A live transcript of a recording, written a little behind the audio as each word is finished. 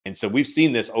And so we've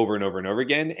seen this over and over and over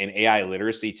again. And AI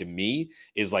literacy to me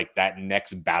is like that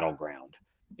next battleground.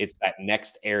 It's that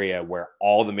next area where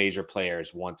all the major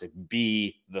players want to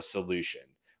be the solution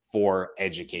for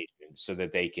education so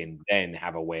that they can then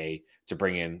have a way to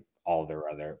bring in all their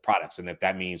other products. And if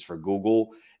that means for Google,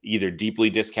 either deeply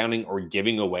discounting or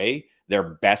giving away their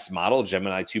best model,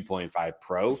 Gemini 2.5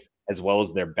 Pro, as well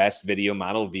as their best video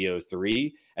model,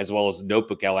 VO3, as well as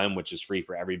Notebook LM, which is free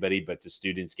for everybody, but the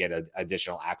students get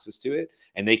additional access to it,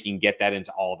 and they can get that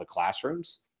into all the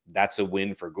classrooms. That's a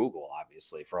win for Google,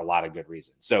 obviously, for a lot of good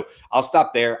reasons. So I'll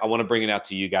stop there. I want to bring it out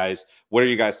to you guys. What are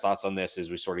your guys' thoughts on this as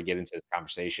we sort of get into this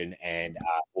conversation, and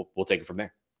we'll take it from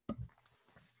there.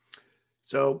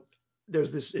 So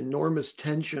there's this enormous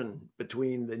tension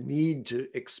between the need to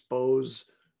expose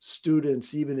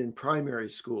students, even in primary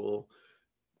school,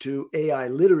 to AI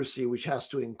literacy, which has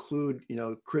to include,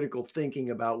 critical thinking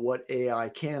about what AI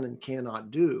can and cannot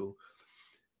do.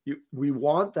 We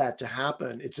want that to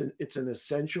happen. It's an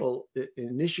essential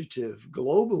initiative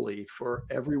globally for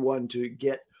everyone to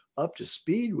get up to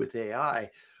speed with AI,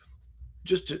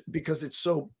 because it's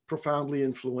so profoundly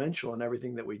influential in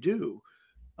everything that we do.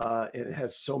 It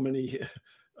has so many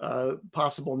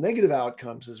possible negative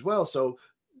outcomes as well. So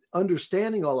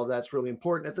understanding all of that's really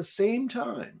important. At the same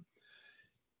time,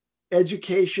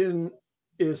 education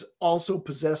is also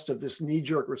possessed of this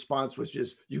knee-jerk response, which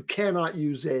is you cannot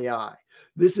use AI.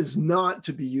 This is not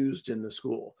to be used in the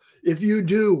school. If you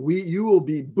do, you will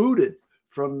be booted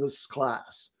from this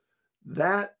class.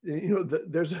 That,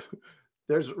 there's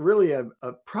really a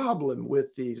problem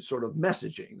with the sort of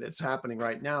messaging that's happening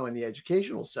right now in the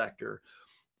educational sector.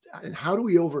 And how do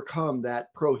we overcome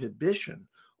that prohibition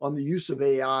on the use of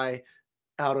AI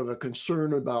out of a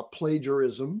concern about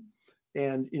plagiarism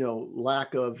and,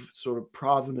 lack of sort of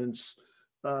provenance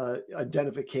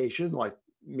identification, like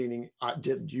meaning,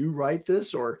 did you write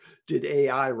this or did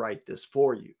AI write this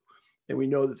for you? And we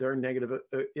know that there are negative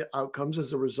outcomes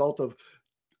as a result of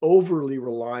overly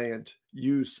reliant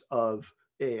use of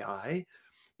AI,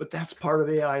 but that's part of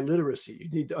AI literacy. You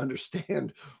need to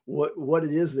understand what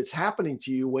it is that's happening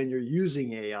to you when you're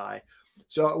using AI.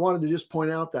 So I wanted to just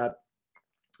point out that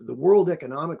the World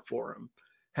Economic Forum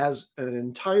has an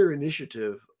entire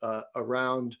initiative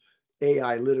around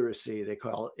AI literacy. They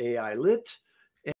call it AI Lit.